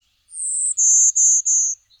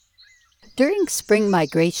During spring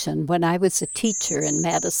migration, when I was a teacher in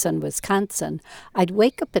Madison, Wisconsin, I'd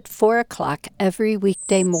wake up at 4 o'clock every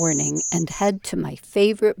weekday morning and head to my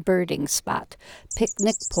favorite birding spot,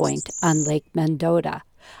 Picnic Point on Lake Mendota.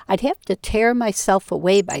 I'd have to tear myself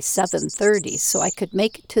away by 7:30 so I could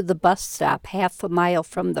make it to the bus stop half a mile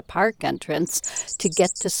from the park entrance to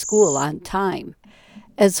get to school on time.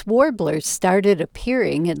 As warblers started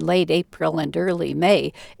appearing in late April and early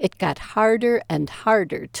May, it got harder and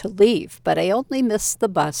harder to leave, but I only missed the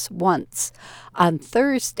bus once. On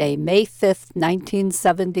Thursday, May 5th,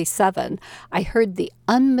 1977, I heard the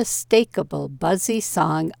unmistakable buzzy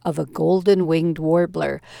song of a golden-winged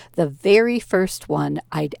warbler, the very first one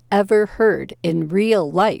I'd ever heard in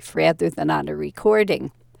real life rather than on a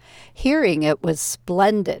recording. Hearing it was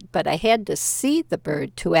splendid, but I had to see the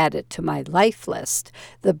bird to add it to my life list.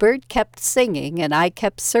 The bird kept singing, and I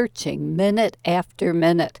kept searching minute after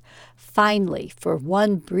minute. Finally, for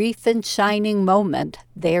one brief and shining moment,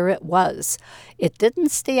 there it was. It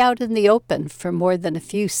didn't stay out in the open for more than a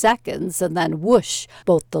few seconds, and then whoosh,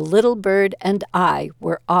 both the little bird and I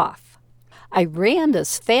were off. I ran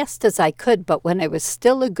as fast as I could, but when I was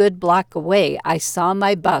still a good block away, I saw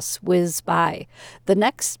my bus whiz by. The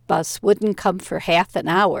next bus wouldn't come for half an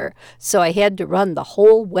hour, so I had to run the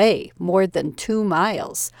whole way, more than 2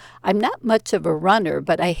 miles. I'm not much of a runner,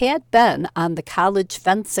 but I had been on the college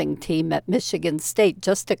fencing team at Michigan State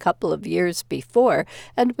just a couple of years before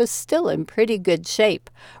and was still in pretty good shape.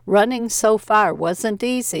 Running so far wasn't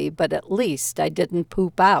easy, but at least I didn't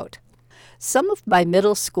poop out. Some of my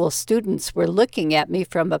middle school students were looking at me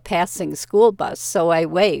from a passing school bus, so I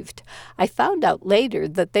waved. I found out later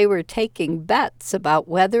that they were taking bets about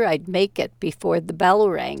whether I'd make it before the bell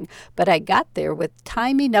rang, but I got there with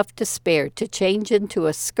time enough to spare to change into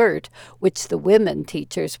a skirt, which the women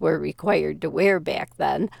teachers were required to wear back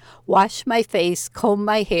then, wash my face, comb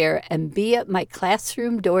my hair, and be at my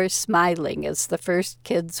classroom door smiling as the first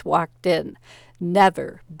kids walked in.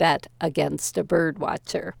 Never bet against a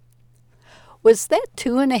birdwatcher. Was that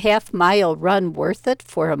 2.5-mile run worth it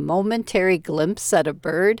for a momentary glimpse at a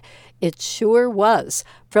bird? It sure was.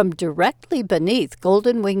 From directly beneath,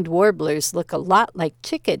 golden-winged warblers look a lot like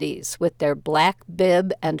chickadees with their black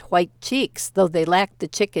bib and white cheeks, though they lack the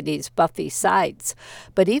chickadees' buffy sides.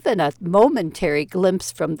 But even a momentary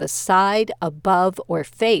glimpse from the side, above, or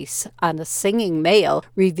face on a singing male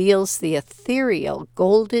reveals the ethereal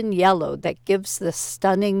golden yellow that gives this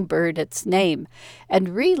stunning bird its name.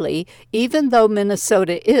 And really, even though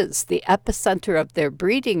Minnesota is the epicenter of their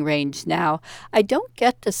breeding range now, I don't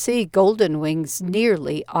get to see golden wings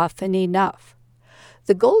nearly often enough.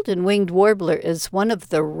 The golden-winged warbler is one of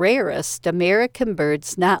the rarest American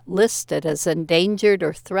birds not listed as endangered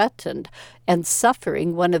or threatened, and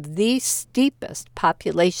suffering one of the steepest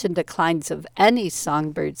population declines of any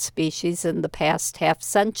songbird species in the past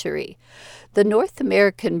half-century. The North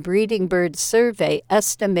American Breeding Bird Survey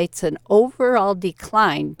estimates an overall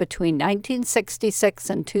decline between 1966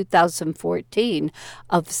 and 2014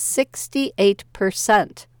 of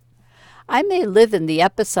 68%. I may live in the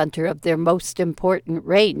epicenter of their most important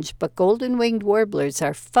range, but golden-winged warblers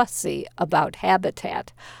are fussy about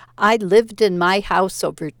habitat. I lived in my house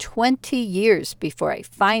over 20 years before I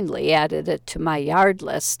finally added it to my yard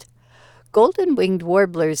list. Golden-winged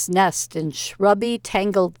warblers nest in shrubby,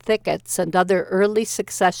 tangled thickets and other early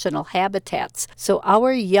successional habitats, so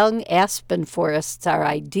our young aspen forests are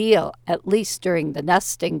ideal, at least during the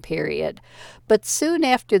nesting period. But soon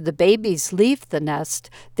after the babies leave the nest,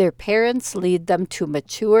 their parents lead them to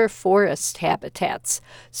mature forest habitats.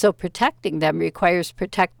 So protecting them requires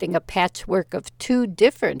protecting a patchwork of 2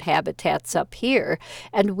 different habitats up here,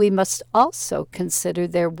 and we must also consider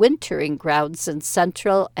their wintering grounds in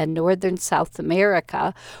Central and Northern South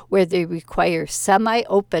America, where they require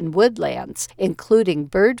semi-open woodlands, including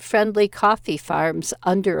bird-friendly coffee farms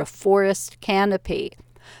under a forest canopy.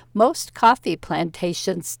 Most coffee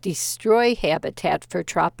plantations destroy habitat for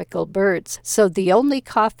tropical birds, so the only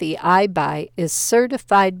coffee I buy is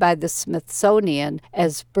certified by the Smithsonian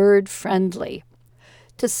as bird-friendly.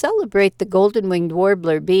 To celebrate the golden-winged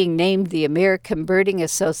warbler being named the American Birding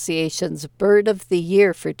Association's Bird of the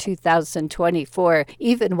Year for 2024,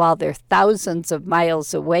 even while they're thousands of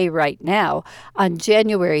miles away right now, on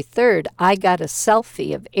January 3rd, I got a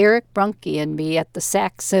selfie of Eric Brunke and me at the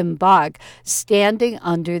Sax-Sim Bog, standing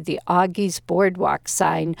under the Augie's Boardwalk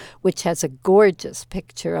sign, which has a gorgeous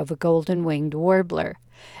picture of a golden-winged warbler.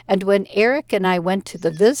 And when Eric and I went to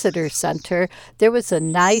the visitor center, there was a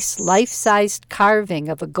nice life-sized carving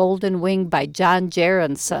of a golden wing by John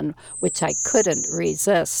Jaronson, which I couldn't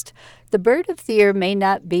resist. The bird of the year may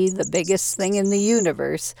not be the biggest thing in the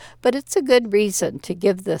universe, but it's a good reason to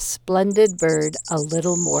give this splendid bird a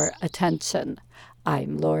little more attention.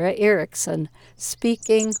 I'm Laura Erickson,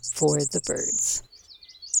 speaking for the birds.